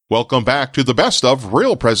Welcome back to the best of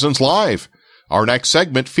Real Presence Live. Our next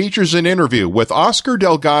segment features an interview with Oscar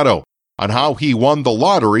Delgado on how he won the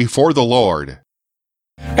lottery for the Lord.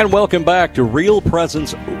 And welcome back to Real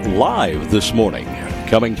Presence Live this morning.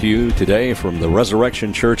 Coming to you today from the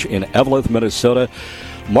Resurrection Church in Eveleth, Minnesota.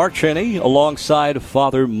 Mark Cheney alongside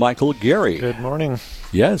Father Michael Gary. Good morning.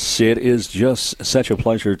 Yes, it is just such a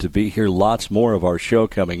pleasure to be here. Lots more of our show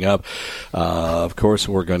coming up. Of course,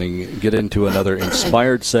 we're going to get into another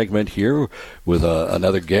inspired segment here with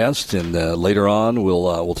another guest, and later on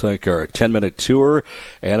we'll take our 10-minute tour,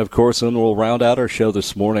 and of course then we'll round out our show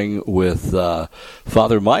this morning with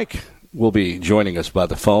Father Mike. Will be joining us by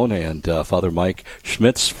the phone, and Father Mike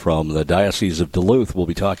Schmitz from the Diocese of Duluth will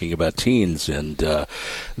be talking about teens, and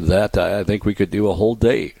that I think we could do a whole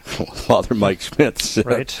day with Father Mike Schmitz.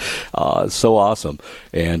 Right. So awesome.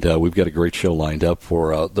 And we've got a great show lined up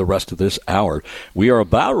for the rest of this hour. We are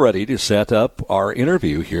about ready to set up our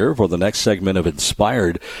interview here for the next segment of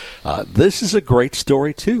Inspired. This is a great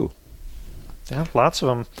story, too. Yeah, lots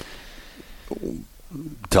of them.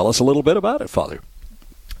 Tell us a little bit about it, Father.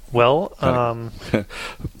 Well,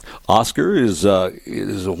 Oscar is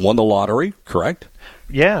won the lottery, correct?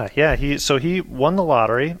 Yeah. He won the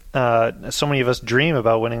lottery. So many of us dream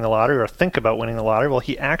about winning the lottery or think about winning the lottery. Well,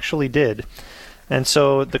 he actually did. And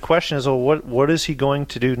so the question is, well, what is he going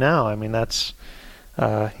to do now? I mean, that's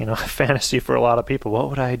a fantasy for a lot of people. What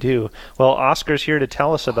would I do? Well, Oscar's here to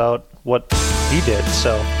tell us about what he did.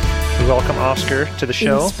 So we welcome Oscar to the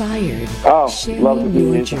show. Inspired. Oh, love to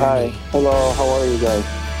be here. Hi. Hello. How are you guys?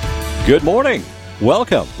 Good morning.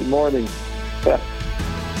 Welcome. Good morning.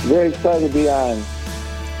 Very excited to be on.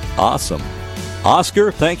 Awesome.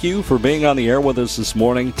 Oscar, thank you for being on the air with us this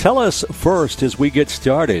morning. Tell us first, as we get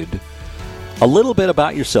started, a little bit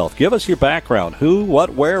about yourself. Give us your background. Who,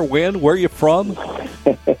 what, where, when, where you're from?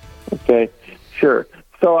 Okay, sure.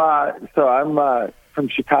 So I'm from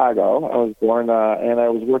Chicago. I was born, and I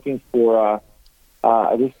was working for,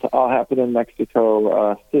 this all happened in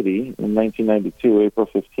Mexico City in 1992, April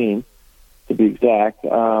 15th. To be exact,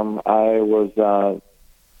 I was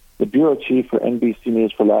the bureau chief for NBC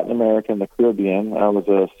News for Latin America and the Caribbean. I was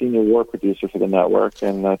a senior war producer for the network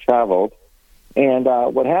and traveled. And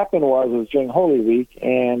what happened was it was during Holy Week,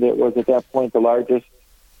 and it was at that point the largest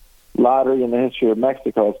lottery in the history of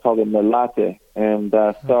Mexico. It's called the Melate. And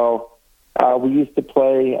so we used to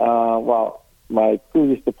play, my crew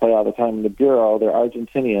used to play all the time in the bureau. They're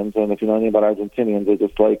Argentinians, and if you know anything about Argentinians, they're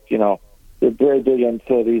just like, they're very big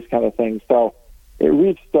into these kind of things. So it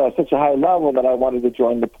reached such a high level that I wanted to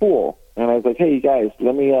join the pool. And I was like, hey, you guys,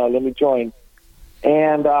 let me join.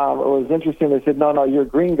 And it was interesting. They said, no, you're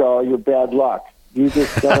gringo, you're bad luck. You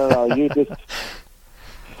just, no, you just.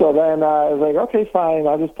 So then I was like, okay, fine,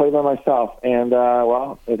 I'll just play by myself. And,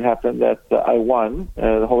 it happened that I won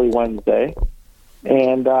Holy Wednesday.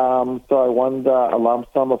 And so I won a lump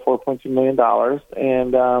sum of $4.2 million.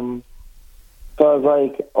 And so I was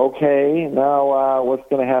like, okay, now what's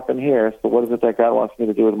going to happen here? So what is it that God wants me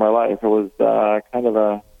to do with my life? It was kind of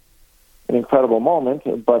an incredible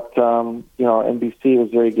moment. But, NBC was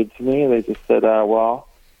very good to me. They just said,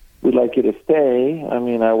 we'd like you to stay. I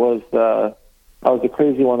mean, I was the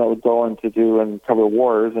crazy one that would go in to do and cover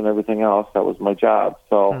wars and everything else. That was my job.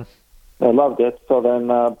 So I loved it. So then,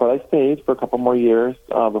 but I stayed for a couple more years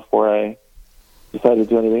before I decided to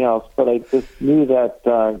do anything else. But I just knew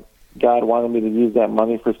that God wanted me to use that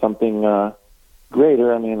money for something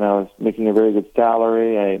greater. I mean, I was making a very good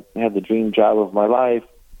salary. I had the dream job of my life.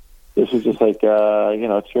 This was just like,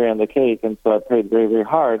 cherry on the cake. And so I prayed very, very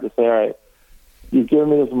hard to say, all right, you've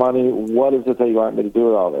given me this money. What is it that you want me to do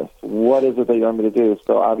with all this? What is it that you want me to do?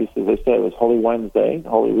 So obviously, as I said, it was Holy Wednesday,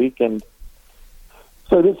 Holy Week. And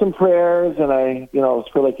so I did some prayers, and I, it was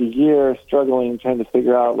for like a year struggling, trying to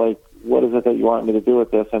figure out, like, what is it that you want me to do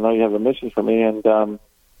with this? I know you have a mission for me. And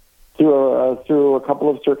through a couple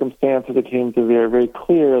of circumstances, it came to very, very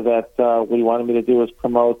clear that what he wanted me to do was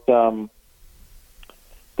promote the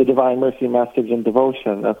Divine Mercy message and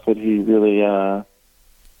devotion. That's what he really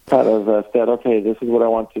kind of said, okay, this is what I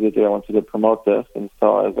want you to do. I want you to promote this. And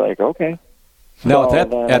so I was like, okay. Now,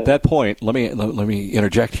 at that point, let me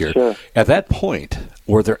interject here. Sure. At that point,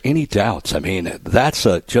 were there any doubts? I mean, that's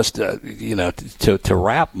to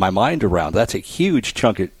wrap my mind around. That's a huge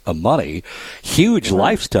chunk of money, huge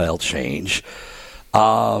lifestyle change.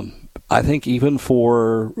 I think even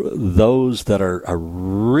for those that are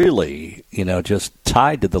really, just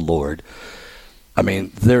tied to the Lord, I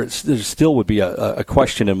mean, there still would be a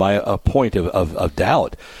question in a point of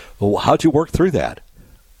doubt. Well, how'd you work through that?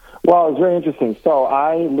 Well, it was very interesting. So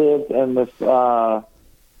I lived in this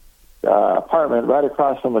apartment right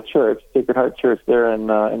across from a church, Sacred Heart Church there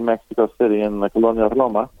in Mexico City in the Colonia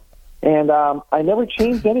Roma. And I never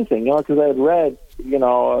changed anything, because I had read,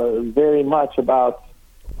 very much about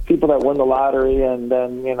people that win the lottery and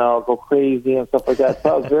then, go crazy and stuff like that. So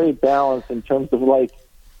I was very balanced in terms of all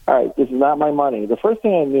right, this is not my money. The first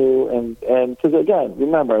thing I knew, and because again,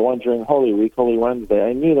 remember, I won during Holy Week, Holy Wednesday.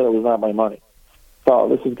 I knew that it was not my money. So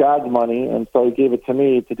this is God's money, and so He gave it to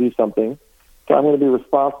me to do something. So I'm going to be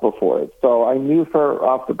responsible for it. So I knew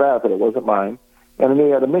off the bat that it wasn't mine, and I knew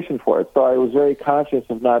I had a mission for it. So I was very conscious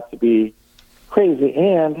of not to be crazy.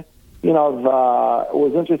 And, what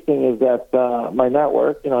was interesting is that my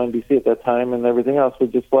network, NBC at that time and everything else was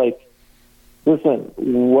just listen,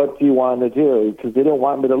 what do you want to do? Because they didn't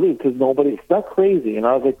want me to leave because it's not crazy.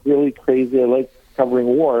 I was really crazy. I like covering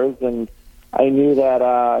wars, and I knew that,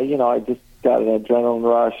 I just got an adrenaline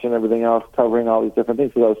rush and everything else covering all these different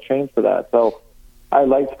things because I was trained for that. So I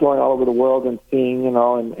liked going all over the world and seeing,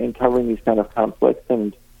 and covering these kind of conflicts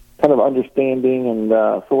and kind of understanding. And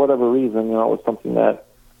for whatever reason, it was something that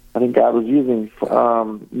I think God was using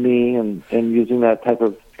me and using that type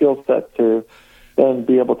of skill set to then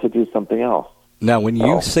be able to do something else. Now, when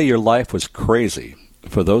you say your life was crazy,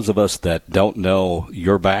 for those of us that don't know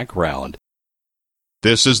your background.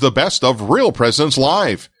 This is the best of Real Presence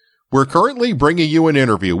Live. We're currently bringing you an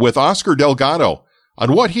interview with Oscar Delgado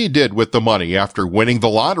on what he did with the money after winning the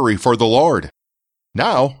lottery for the Lord.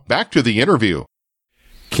 Now, back to the interview.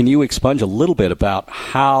 Can you expunge a little bit about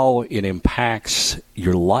how it impacts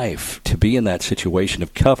your life to be in that situation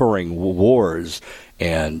of covering wars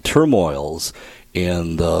and turmoils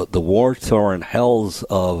in the war-torn hells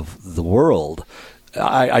of the world?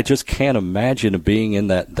 I just can't imagine being in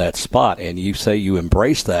that spot, and you say you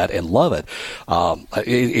embrace that and love it.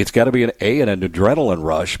 It's got to be an adrenaline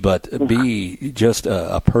rush, but B, just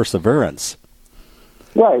a perseverance.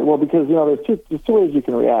 Right. Well, because there's two ways you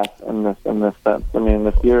can react in this sense. I mean,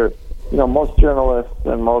 if you're, most journalists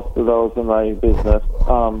and most of those in my business,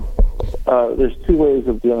 there's two ways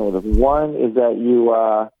of dealing with it. One is that you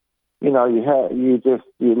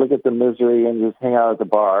look at the misery and just hang out at the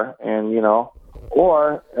bar, and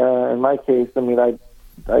or in my case, I mean, I'd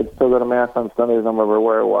still go to mass on Sundays, no matter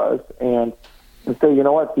where it was, and say, you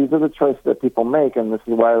know what, these are the choices that people make, and this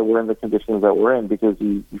is why we're in the conditions that we're in, because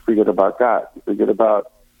you forget about God, you forget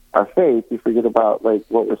about our faith, you forget about what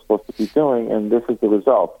we're supposed to be doing, and this is the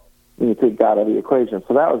result. And you take God out of the equation.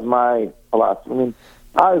 So that was my philosophy. I mean,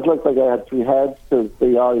 I always looked like I had three heads because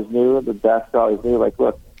they always knew, the desk always knew,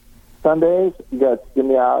 look, Sundays, you guys give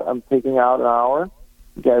me out, I'm taking out an hour.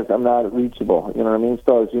 You guys, I'm not reachable. You know what I mean?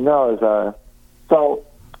 So as you know,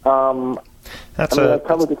 I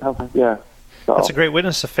covered the conference. Yeah. So. That's a great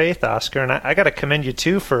witness of faith, Oscar, and I got to commend you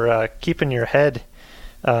too for keeping your head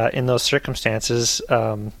in those circumstances.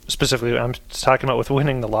 Specifically, I'm talking about with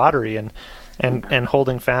winning the lottery and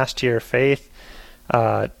holding fast to your faith.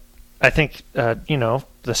 I think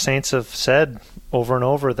the saints have said over and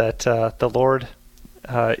over that the Lord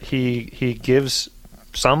he gives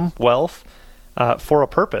some wealth for a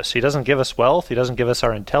purpose. He doesn't give us wealth. He doesn't give us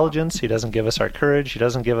our intelligence. He doesn't give us our courage. He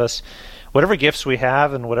doesn't give us whatever gifts we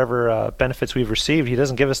have and whatever benefits we've received. He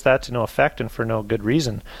doesn't give us that to no effect and for no good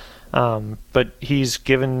reason. But He's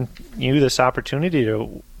given you this opportunity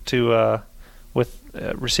to with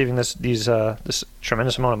receiving this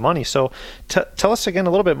tremendous amount of money. So tell us again a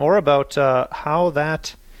little bit more about how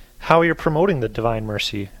you're promoting the Divine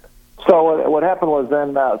Mercy. So what happened was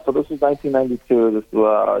then, so this was 1992, this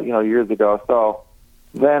was, years ago. So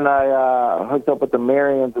then I hooked up with the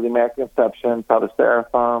Marians of the Immaculate Conception, Father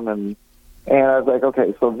Seraphim, and I was like,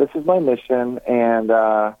 okay, so this is my mission, and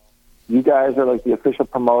you guys are the official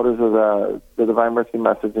promoters of the Divine Mercy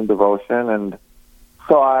Message and Devotion. And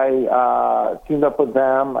so I teamed up with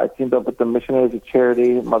them. I teamed up with the Missionaries of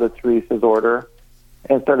Charity, Mother Teresa's order,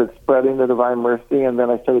 and started spreading the Divine Mercy. And then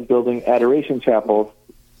I started building adoration chapels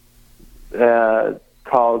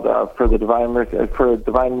called for Divine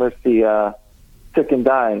Mercy sick and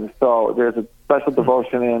dying. So there's a special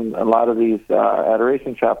devotion in a lot of these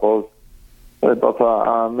adoration chapels. I built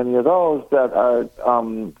many of those that are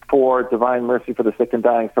for Divine Mercy for the sick and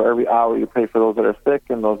dying. So every hour you pray for those that are sick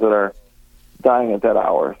and those that are dying at that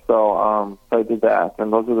hour. So I did that,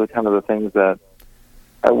 and those are the kind of the things that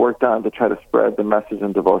I worked on to try to spread the message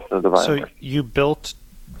and devotion of Divine Mercy. So you built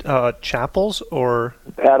chapels or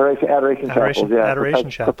adoration chapels? Yeah,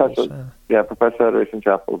 adoration chapels. Perpetual adoration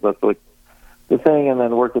chapels. That's the thing. And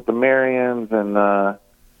then worked with the Marians and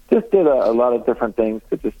just did a lot of different things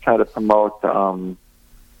to just try to promote the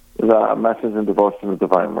message and devotion of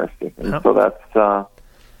Divine Mercy. And so that's kind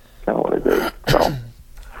of what I did.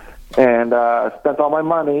 and spent all my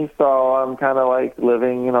money. So I'm kind of like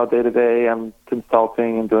living, day to day. I'm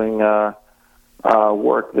consulting and doing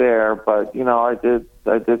work there, but I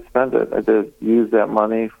did spend it. I did use that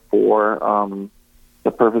money for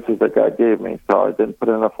the purposes that God gave me. So I didn't put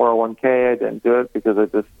it in a 401k. I didn't do it because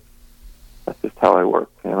that's just how I work.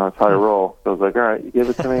 That's how I roll. So I was like, all right, you give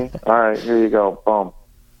it to me. All right, here you go. Boom,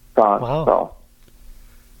 gone. Wow. So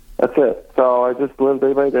that's it. So I just live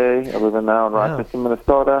day by day. I live now in Rochester,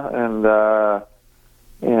 Minnesota, and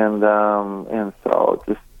so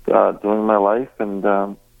just doing my life and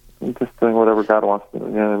just doing whatever God wants me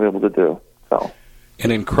to be able to do. So. An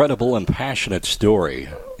incredible and passionate story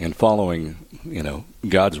in following,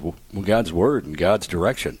 God's word and God's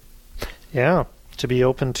direction. Yeah, to be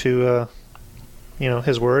open to,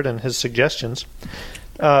 His word and His suggestions.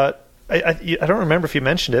 I don't remember if you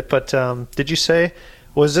mentioned it, but did you say,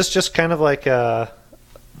 was this just kind of like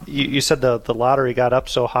you said the lottery got up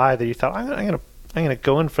so high that you thought I'm gonna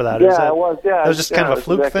go in for that? Yeah, it was. Yeah, it was just kind of a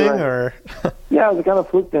fluke exactly thing, right. or yeah, it was a kind of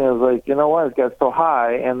fluke thing. It was like, what, it got so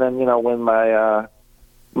high, and then when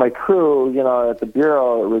my crew, at the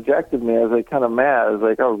bureau rejected me, I was like kind of mad. I was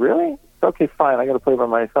like, oh really? Okay, fine. I got to play by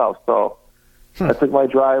myself. So I took my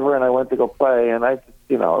driver and I went to go play, and I just,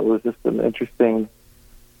 it was just an interesting.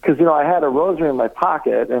 Because, I had a rosary in my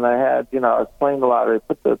pocket, and I had, I was playing the lottery,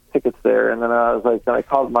 put the tickets there, and then I was like, I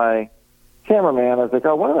called my cameraman. I was like,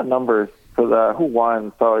 oh, what are the numbers for who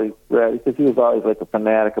won? So he read, because he was always like a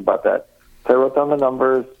fanatic about that. So I wrote down the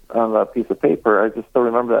numbers on a piece of paper. I just still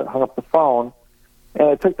remember that. Hung up the phone, and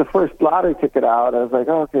I took the first lottery ticket out. I was like,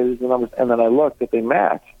 oh, okay, these are the numbers. And then I looked that they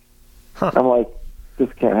matched. Huh. I'm like, this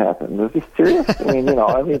can't happen. Is this serious?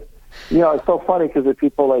 It's so funny because the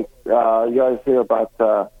people like, you always hear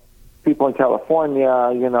about people in California,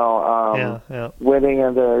 winning,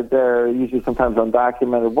 and they're usually sometimes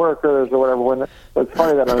undocumented workers or whatever. But it's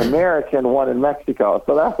funny that an American won in Mexico.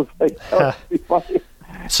 So that was pretty funny.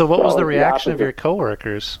 So what was the reaction of your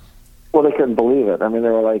coworkers? Well, they couldn't believe it. I mean, they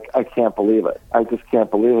were like, I can't believe it. I just can't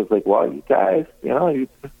believe it. It's like, well, you guys, so it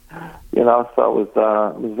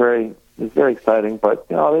was very exciting, but,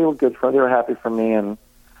 they were good for, they were happy for me. And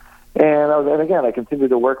again, I continued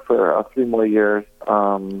to work for 3 more years,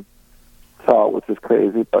 which is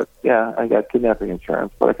crazy, but yeah, I got kidnapping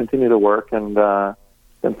insurance, but I continued to work and,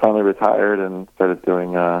 then finally retired and started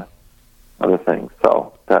doing, other things.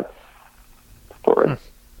 So that's the story.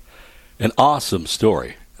 An awesome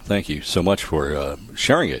story. Thank you so much for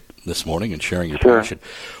sharing it this morning and sharing your Sure. passion.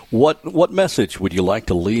 What message would you like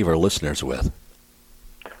to leave our listeners with?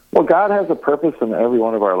 Well, God has a purpose in every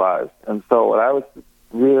one of our lives. And so what I would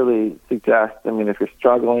really suggest, if you're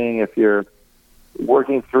struggling, if you're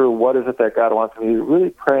working through what is it that God wants from you, really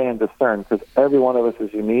pray and discern, because every one of us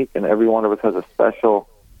is unique and every one of us has a special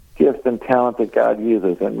gift and talent that God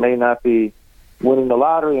uses. It may not be winning the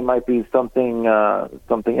lottery, it might be something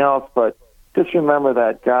else, but just remember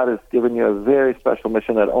that God has given you a very special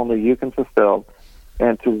mission that only you can fulfill,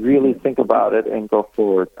 and to really think about it and go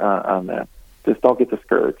forward on that. Just don't get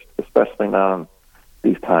discouraged, especially now in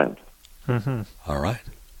these times. Mm-hmm. All right.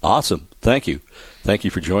 Awesome. Thank you. Thank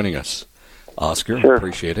you for joining us, Oscar. Sure.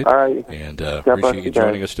 Appreciate it. All right. And appreciate appreciate you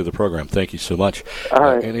joining us to the program. Thank you so much. All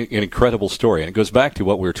right. An incredible story. And it goes back to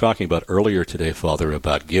what we were talking about earlier today, Father,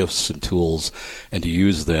 about gifts and tools and to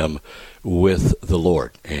use them with the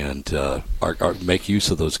Lord and make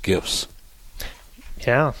use of those gifts.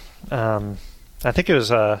 Yeah. I think it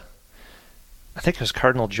was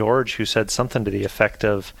Cardinal George who said something to the effect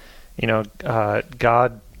of,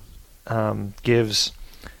 God gives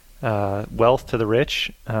wealth to the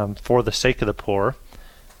rich for the sake of the poor,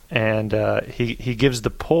 and he gives the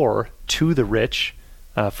poor to the rich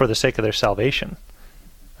for the sake of their salvation.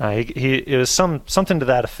 It was something to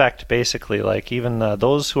that effect, basically. Like even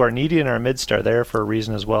those who are needy in our midst are there for a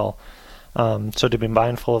reason as well. So to be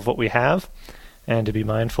mindful of what we have, and to be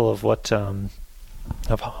mindful of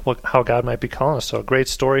how God might be calling us. So a great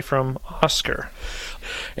story from Oscar.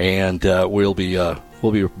 And we'll be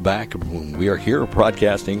back when we are here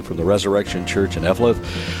broadcasting from the Resurrection Church in Eveleth.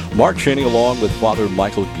 Mark Cheney along with Father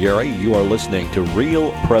Michael Gary. You are listening to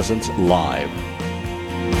Real Presence Live.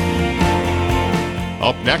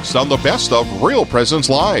 Up next on the best of Real Presence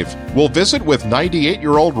Live, we'll visit with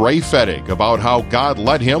 98-year-old Ray Fettig about how God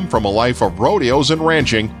led him from a life of rodeos and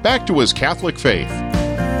ranching back to his Catholic faith.